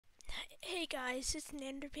Hey guys, it's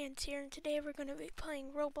Nanderpants here, and today we're going to be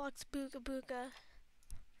playing Roblox Booga Booga.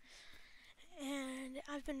 And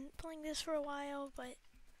I've been playing this for a while, but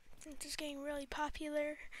since it's getting really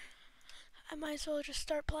popular, I might as well just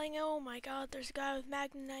start playing. Oh my god, there's a guy with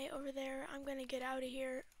Magnetite over there. I'm going to get out of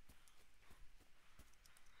here.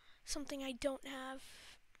 Something I don't have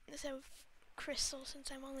is a crystal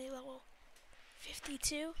since I'm only level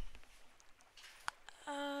 52.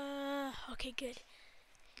 Okay, good.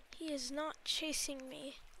 He is not chasing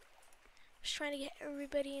me. I was trying to get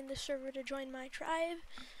everybody in the server to join my tribe,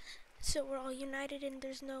 so we're all united and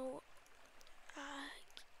there's no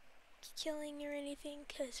killing or anything,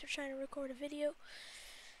 because we're trying to record a video.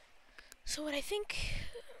 So what I think,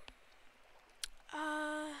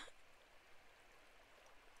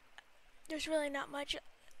 there's really not much.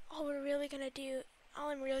 All I'm really gonna do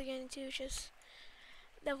is just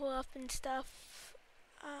level up and stuff.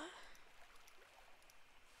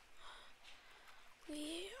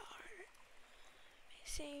 We are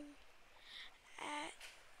missing at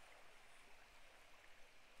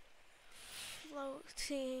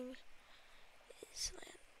floating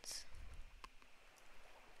islands.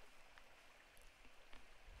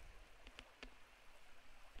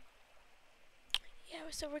 Yeah,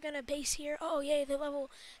 so we're gonna base here. Oh yay, the level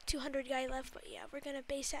 200 guy left, but yeah, we're gonna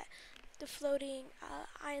base at the floating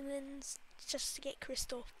islands just to get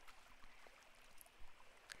crystal.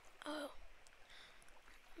 Oh,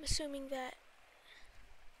 I'm assuming that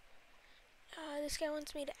this guy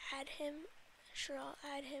wants me to add him. Sure, I'll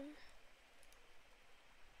add him.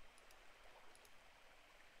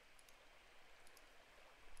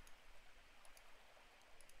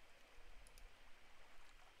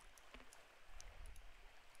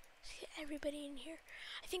 Let's get everybody in here.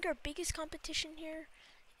 I think our biggest competition here.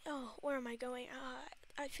 Oh, where am I going?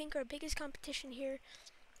 I think our biggest competition here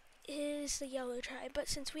is the yellow tribe, but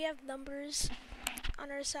since we have numbers on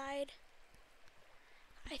our side,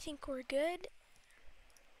 I think we're good.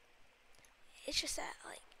 It's just that,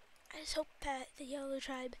 like, I just hope that the yellow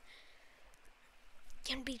tribe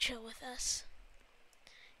can be chill with us,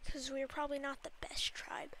 because we're probably not the best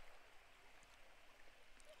tribe.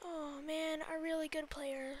 Oh man, a really good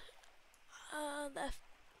player left.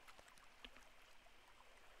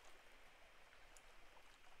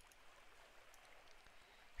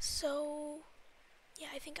 So yeah,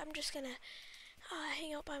 I think I'm just gonna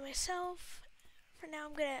hang out by myself. For now,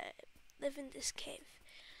 I'm gonna live in this cave.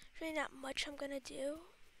 There's really not much I'm gonna do.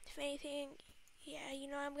 If anything, yeah, you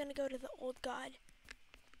know, I'm gonna go to the old god.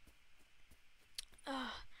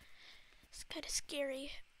 It's kind of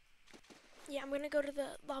scary. Yeah, I'm gonna go to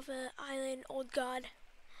the lava island old god.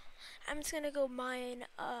 I'm just gonna go mine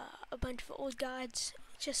a bunch of old gods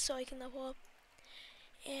just so I can level up.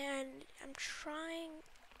 And I'm trying,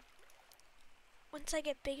 once I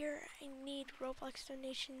get bigger, I need Roblox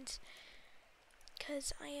donations,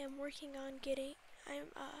 because I am working on getting, I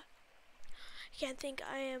can't think,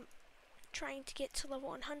 I am trying to get to level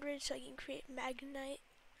 100 so I can create Magnetite,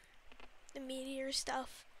 the meteor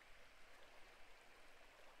stuff.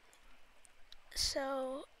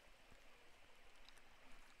 So,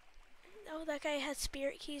 oh, that guy has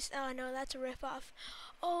spirit keys. Oh no, that's a ripoff.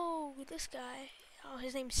 Oh, this guy. Oh,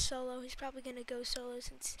 his name's Solo. He's probably gonna go solo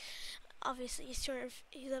since obviously he's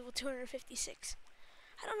level 256.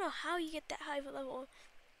 I don't know how you get that high of a level.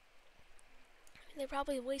 They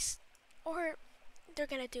probably waste, or they're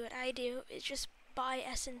gonna do what I do, is just buy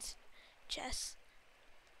essence chests.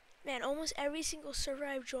 Man, almost every single server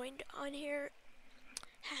I've joined on here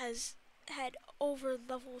has had over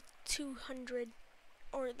level 200,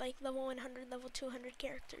 or like level 100, level 200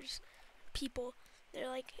 characters, people. They're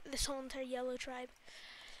like this whole entire yellow tribe.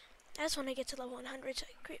 That's when I get to level 100, so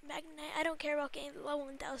I can create Magnetite. I don't care about getting to level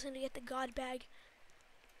 1000 to get the god bag.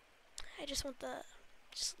 I just want the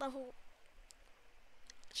level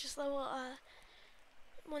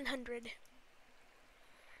 100.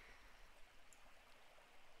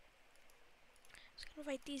 Just gonna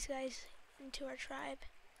invite these guys into our tribe.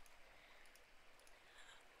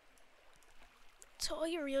 So all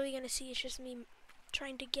you're really gonna see is just me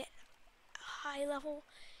trying to get a high level.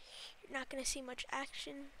 You're not gonna see much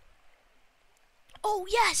action. Oh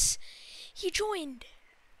yes! He joined!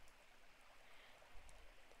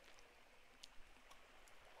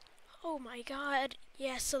 Oh my god.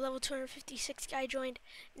 Yes, the level 256 guy joined.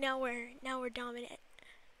 Now we're dominant.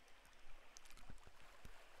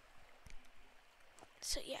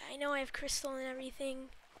 So yeah, I know I have crystal and everything.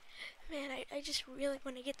 Man, I just really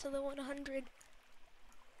want to get to the 100.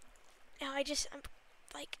 Now I'm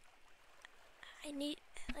like, I need,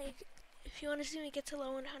 like, if you want to see me get to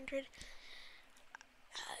low 100,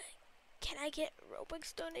 Can I get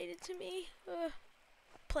Robux donated to me?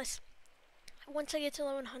 Plus, once I get to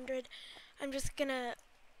level 100, I'm just gonna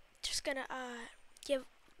give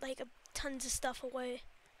like tons of stuff away.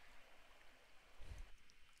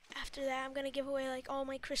 After that, I'm gonna give away like all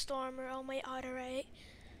my crystal armor, all my autorite,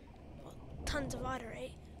 well, tons of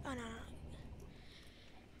autorite. Oh no,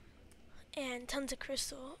 and tons of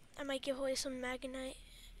crystal. I might give away some magnite.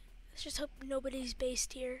 Let's just hope nobody's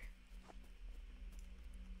based here.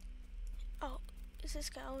 Oh, is this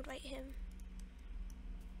guy? I'll invite him.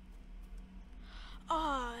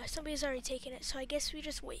 Ah, somebody's already taken it, so I guess we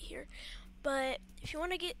just wait here. But if you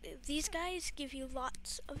want to get, these guys give you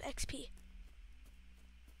lots of XP.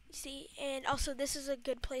 See, and also this is a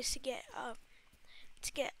good place to get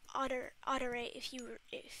autorite if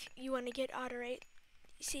you want to get autorite.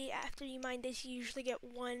 See, after you mine this, you usually get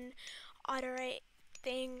one autorite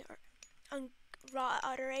thing, or raw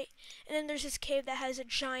autorite, and then there's this cave that has a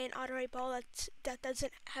giant autorite ball that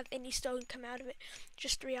doesn't have any stone come out of it,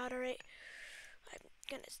 just 3 autorite. I'm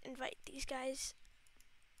gonna invite these guys.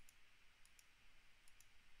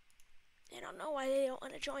 I don't know why they don't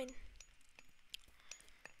want to join.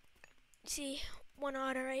 See, 1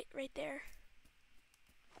 autorite right there.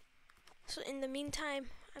 So in the meantime,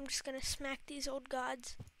 I'm just gonna smack these old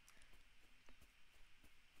gods.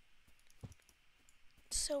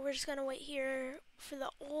 So we're just gonna wait here for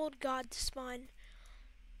the old god to spawn.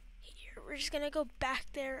 Here, we're just gonna go back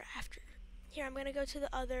there after. Here, I'm gonna go to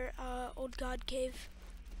the other old god cave.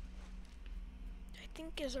 I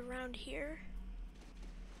think is around here.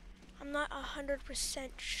 I'm not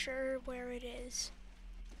 100% sure where it is.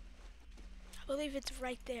 I believe it's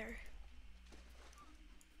right there.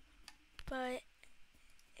 But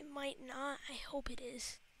it might not. I hope it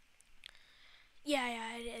is.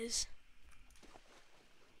 Yeah, it is.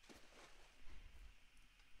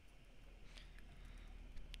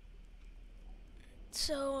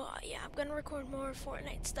 So, yeah, I'm gonna record more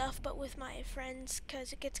Fortnite stuff, but with my friends,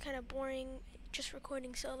 because it gets kind of boring just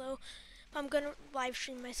recording solo. I'm gonna live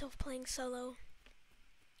stream myself playing solo.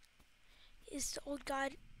 Is the old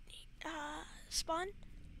god spawn?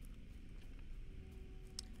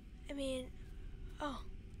 I mean, oh,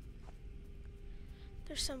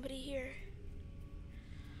 there's somebody here.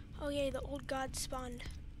 Oh yeah, the old god spawned.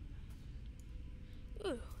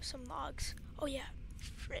 Ooh, some logs. Oh yeah,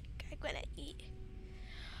 frick, I'm gonna eat.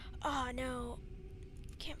 Oh no,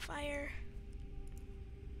 campfire.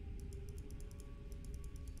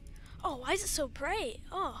 Oh, why is it so bright?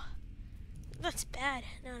 Oh, that's bad.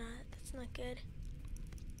 No, that's not good.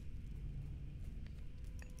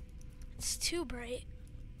 It's too bright.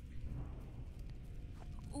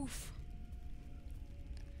 Oof.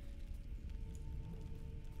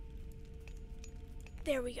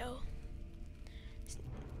 There we go.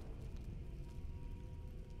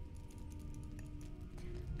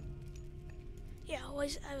 Yeah,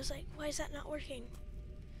 I was like, why is that not working?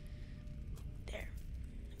 There.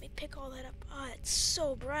 Let me pick all that up. Ah, it's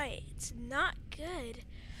so bright. It's not good.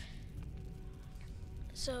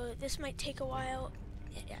 So this might take a while.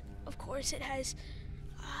 Yeah, of course it has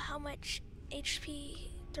how much HP?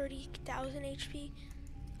 30,000 HP.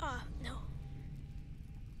 Ah, no.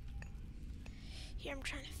 Here, I'm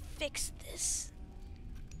trying to fix this.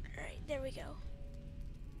 Alright, there we go.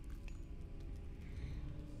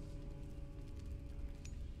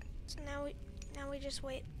 So now we just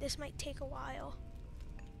wait. This might take a while.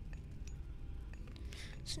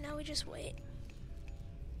 So now we just wait.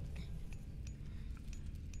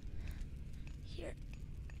 Here.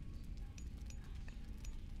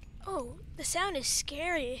 Oh, the sound is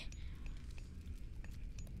scary.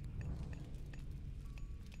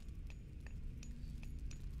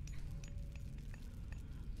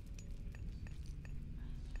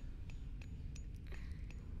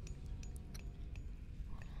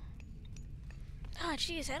 Oh,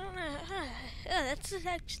 jeez, I don't know. That's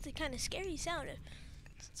actually kind of scary sound.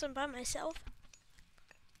 Since I'm by myself.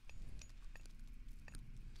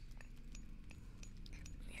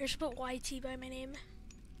 Here's put YT by my name.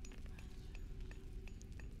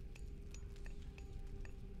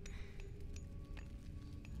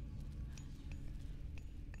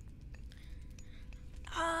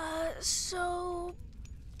 So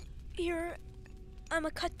here, I'm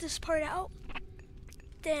gonna cut this part out.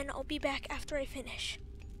 Then I'll be back after I finish.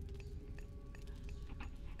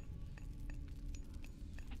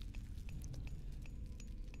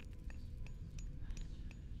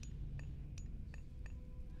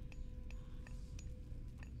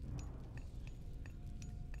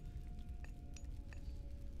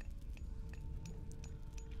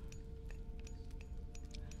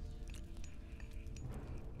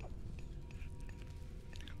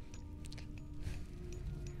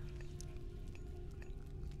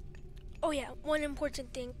 Oh yeah, one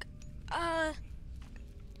important thing. I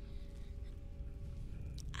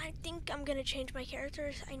think I'm gonna change my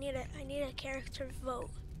characters. I need a character vote.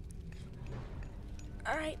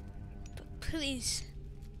 All right, but please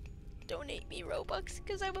donate me Robux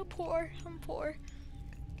because I'm poor.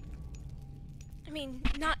 I mean,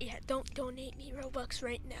 not yet. Don't donate me Robux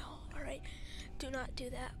right now. All right, do not do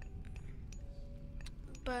that.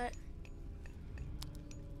 But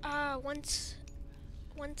once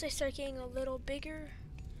I start getting a little bigger,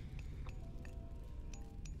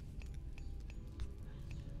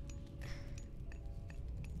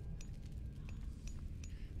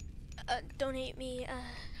 donate me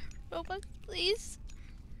Robux, please.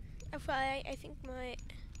 I think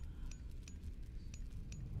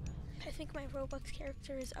my Roblox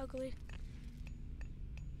character is ugly.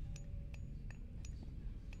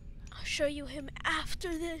 I'll show you him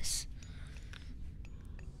after this.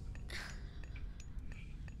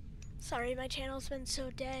 Sorry, my channel's been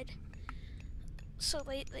so dead. So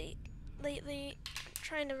lately, I'm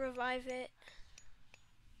trying to revive it.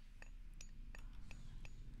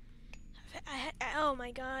 Oh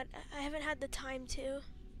my god, I haven't had the time to.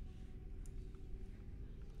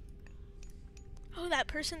 Oh,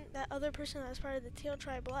 that other person that was part of the Teal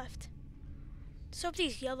tribe left. So hope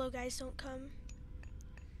these yellow guys don't come.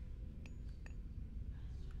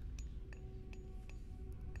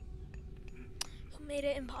 Who made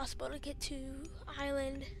it impossible to get to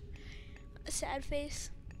Island? A sad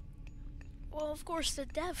face. Well, of course the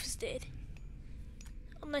devs did.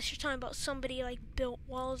 Unless you're talking about somebody like built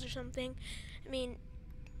walls or something. I mean,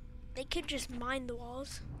 they could just mine the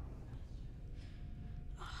walls.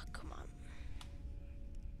 Oh, come on.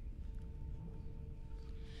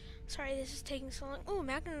 Sorry, this is taking so long. Oh,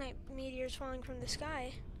 Magnetite meteors falling from the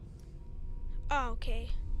sky. Oh,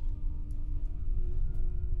 okay.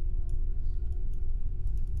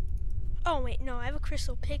 Oh, wait, no, I have a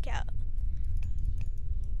crystal pick out.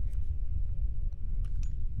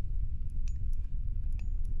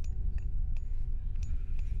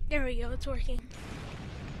 There we go, it's working.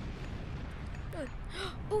 Good.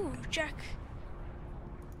 Ooh, Jack.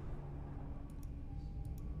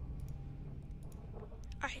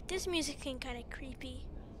 Alright, this music thing kind of creepy.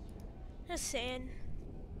 Just saying.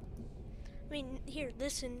 I mean, here,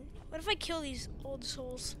 listen. What if I kill these old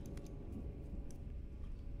souls?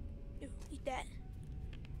 Ooh, eat that.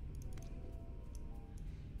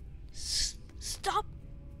 Stop!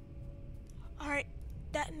 Alright,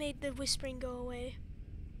 that made the whispering go away.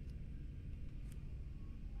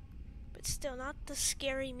 But still, not the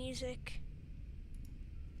scary music.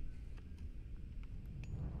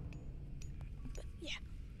 But yeah.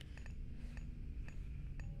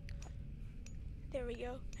 There we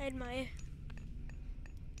go. I had my...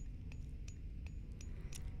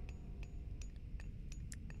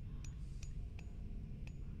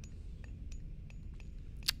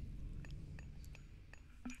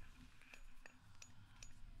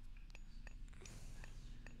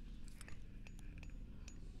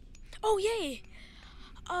 Oh, yay!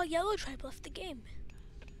 Yellow tribe left the game.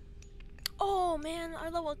 Oh, man, our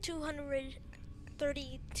level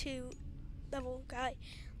 232 level guy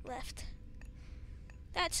left.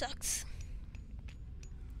 That sucks.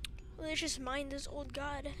 Let's just mine this old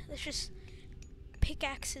god. Let's just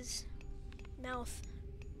pickaxe his mouth.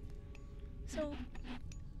 So,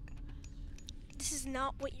 this is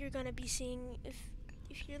not what you're gonna be seeing. If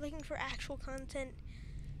you're looking for actual content,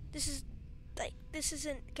 this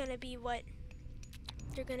isn't gonna be what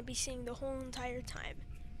you're gonna be seeing the whole entire time.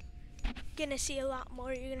 You're gonna see a lot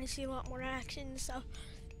more. You're gonna see a lot more action and stuff.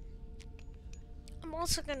 I'm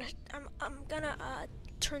also gonna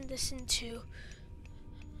turn this into.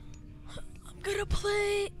 I'm gonna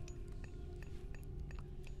play.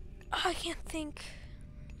 I can't think.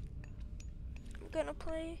 I'm gonna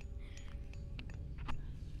play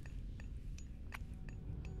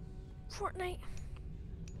Fortnite.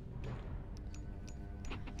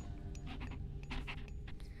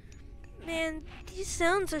 Man, these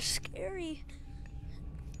sounds are scary.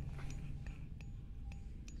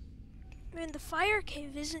 Man, the fire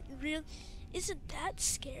cave isn't that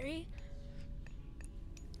scary.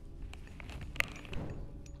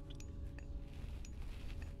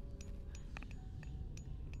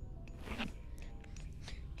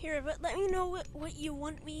 Here, but let me know what you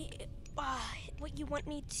want me to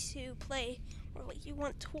play, or what you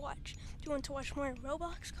want to watch. Do you want to watch more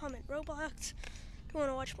Roblox? Comment Roblox. If you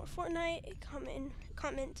want to watch more Fortnite?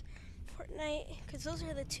 Comment Fortnite, because those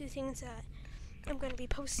are the two things that I'm going to be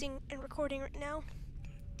posting and recording right now.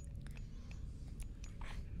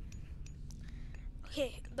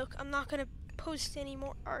 Okay, look, I'm not going to post any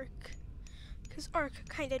more Ark, because Ark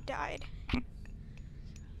kind of died.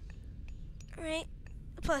 Right?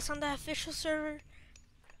 Plus, on the official server,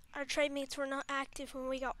 our trade mates were not active when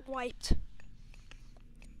we got wiped.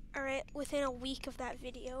 Alright, within a week of that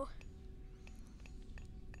video.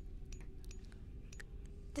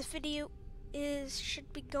 This video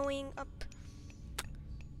should be going up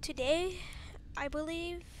today, I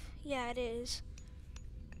believe. Yeah, it is.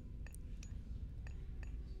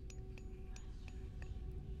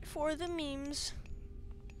 For the memes.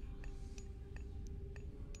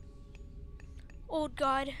 Old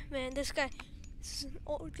God, man, this is an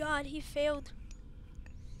old God, he failed.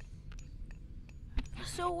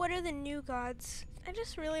 So what are the new gods? I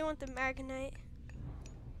just really want the Magnite.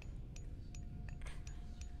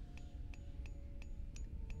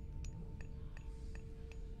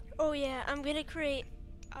 Oh yeah, I'm gonna create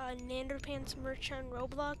a Nanderpants merch on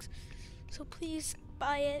Roblox, so please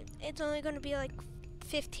buy it. It's only gonna be like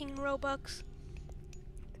 15 Robux.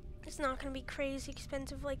 It's not gonna be crazy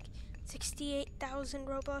expensive, like 68,000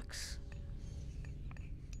 Robux.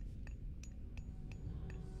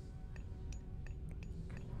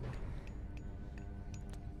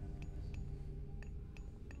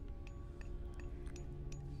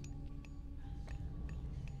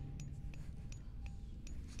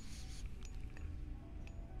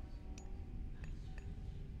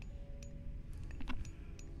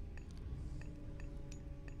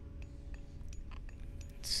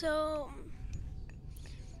 So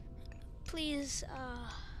please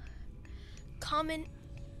comment,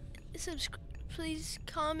 please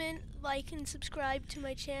comment, like, and subscribe to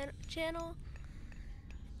my channel.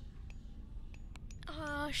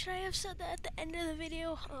 Should I have said that at the end of the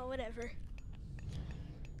video? Oh, whatever.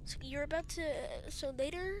 So so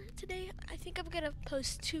later today, I think I'm gonna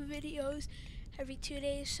post 2 videos every 2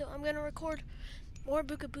 days. So I'm gonna record more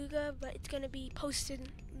Booga Booga, but it's gonna be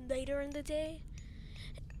posted later in the day.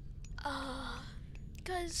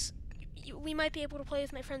 Because we might be able to play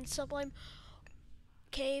with my friend Sublime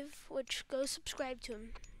Cave, which go subscribe to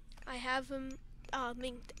him. I have him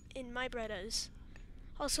linked in my Bredas.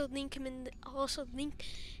 Also link him in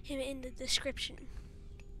the description.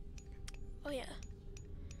 Oh yeah.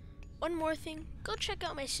 One more thing, go check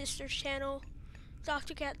out my sister's channel,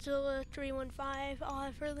 Dr. Catzilla 315. I'll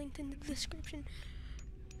have her linked in the description.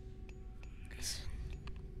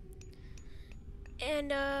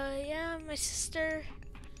 And yeah, my sister,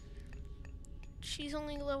 she's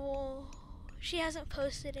only she hasn't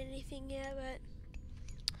posted anything yet, but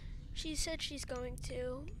she said she's going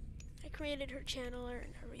to. I created her channel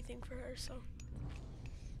and everything for her, so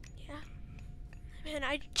yeah. Man,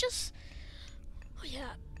 oh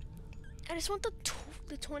yeah, I just want the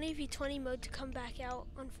 20v20 mode to come back out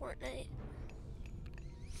on Fortnite,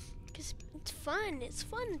 because it's fun,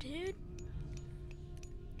 dude.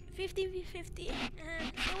 50v50,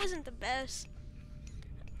 it wasn't the best.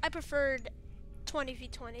 I preferred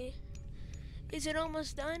 20v20. Is it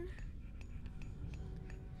almost done?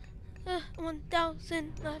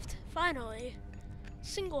 1,000 left, finally.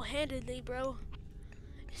 Single-handedly, bro.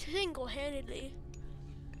 Single-handedly.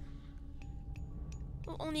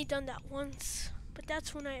 I've only done that once, but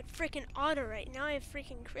that's when I had freaking Otterite. Now I have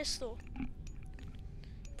freaking Crystal.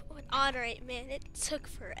 But with Otterite, man, it took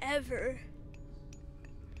forever.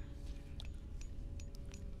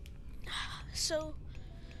 So,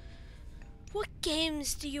 what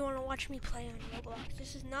games do you want to watch me play on Roblox?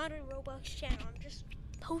 This is not a Roblox channel. I'm just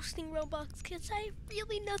posting Roblox because I have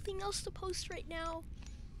really nothing else to post right now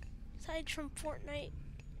aside from Fortnite.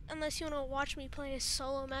 Unless you want to watch me play a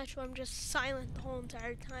solo match where I'm just silent the whole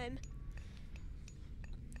entire time.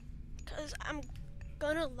 Because I'm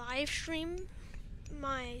gonna live stream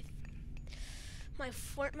my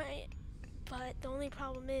Fortnite, but the only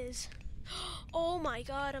problem is, oh my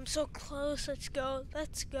god, I'm so close. Let's go.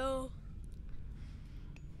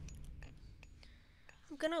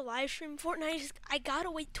 I'm gonna live stream Fortnite. I gotta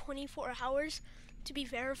wait 24 hours to be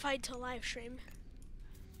verified to live stream.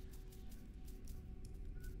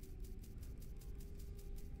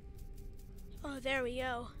 Oh, there we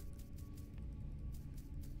go.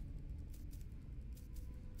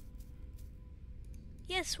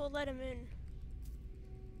 Yes, we'll let him in.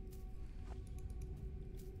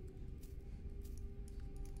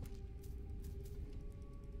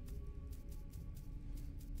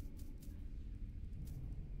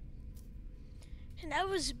 And that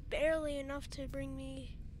was barely enough to bring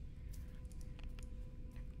me.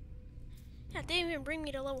 Yeah, it didn't even bring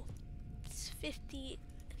me to level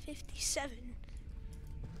 57.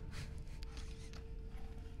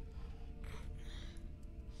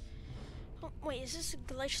 Oh, wait, is this a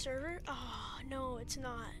glitch server? Oh, no, it's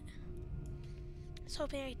not. I was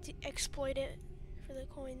hoping I could exploit it. for the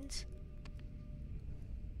coins.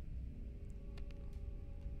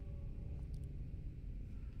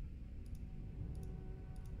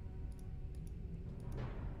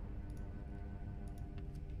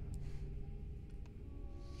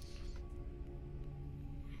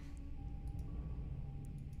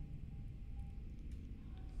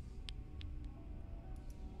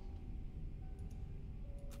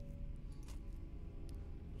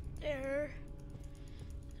 There.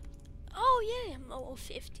 Oh yeah, I'm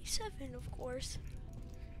 57, of course.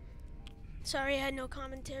 Sorry, I had no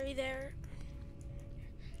commentary there.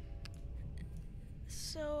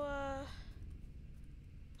 So,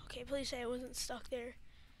 okay, please say I wasn't stuck there.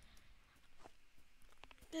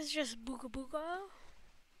 This is just Booga Booga.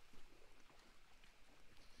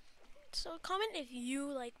 So comment if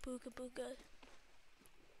you like Booga Booga.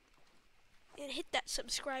 And hit that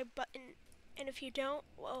subscribe button. And if you don't,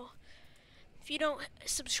 well, if you don't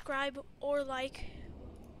subscribe or like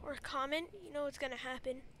or comment, you know what's gonna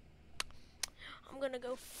happen. I'm gonna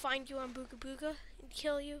go find you on Booga Booga and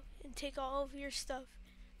kill you and take all of your stuff.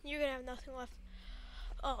 And you're gonna have nothing left.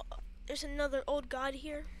 Oh, there's another old god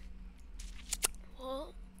here.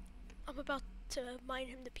 Well, I'm about to mine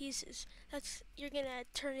him to pieces. You're gonna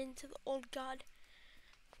turn into the old god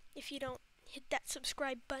if you don't hit that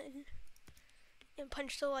subscribe button and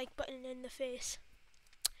punch the like button in the face.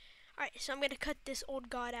 Alright, so I'm gonna cut this old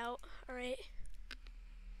god out, alright?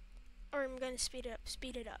 Or I'm gonna speed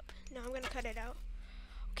it up. No, I'm gonna cut it out.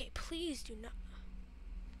 Okay, please do not.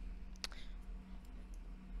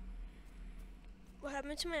 What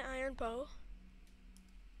happened to my iron bow?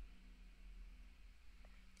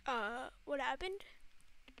 What happened?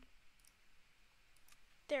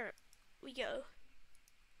 There we go.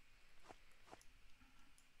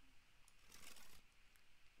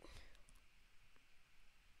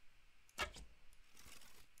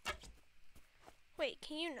 Wait,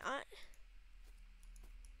 can you not?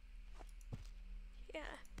 Yeah.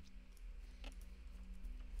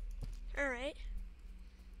 Alright.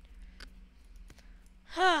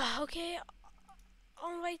 Okay,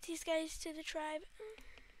 I'll invite these guys to the tribe.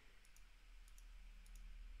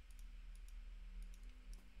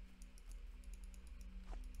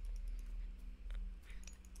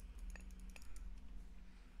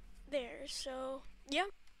 There, so, yeah.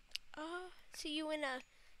 See you in a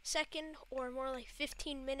second, or more like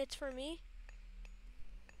 15 minutes for me.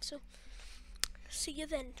 So, see you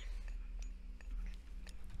then.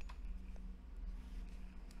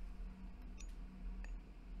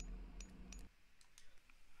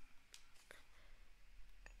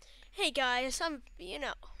 Hey guys,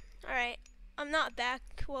 alright, I'm not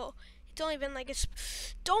back. Well, it's only been like it's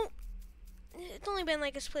only been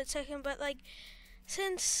like a split second, but like,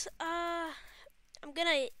 since,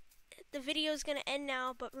 the video's gonna end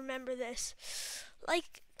now, but remember this.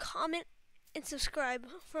 Like, comment, and subscribe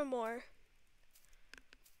for more.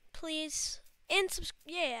 Please. And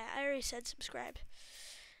yeah, I already said subscribe.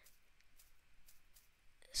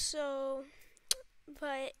 So,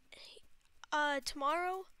 but,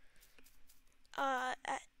 tomorrow,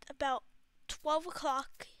 at about 12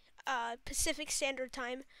 o'clock, Pacific Standard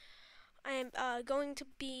Time, I am, going to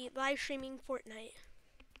be live streaming Fortnite.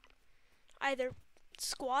 Either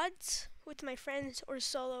squads with my friends or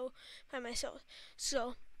solo by myself.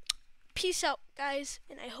 So, peace out, guys,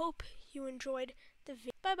 and I hope you enjoyed the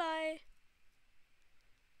video. Bye bye.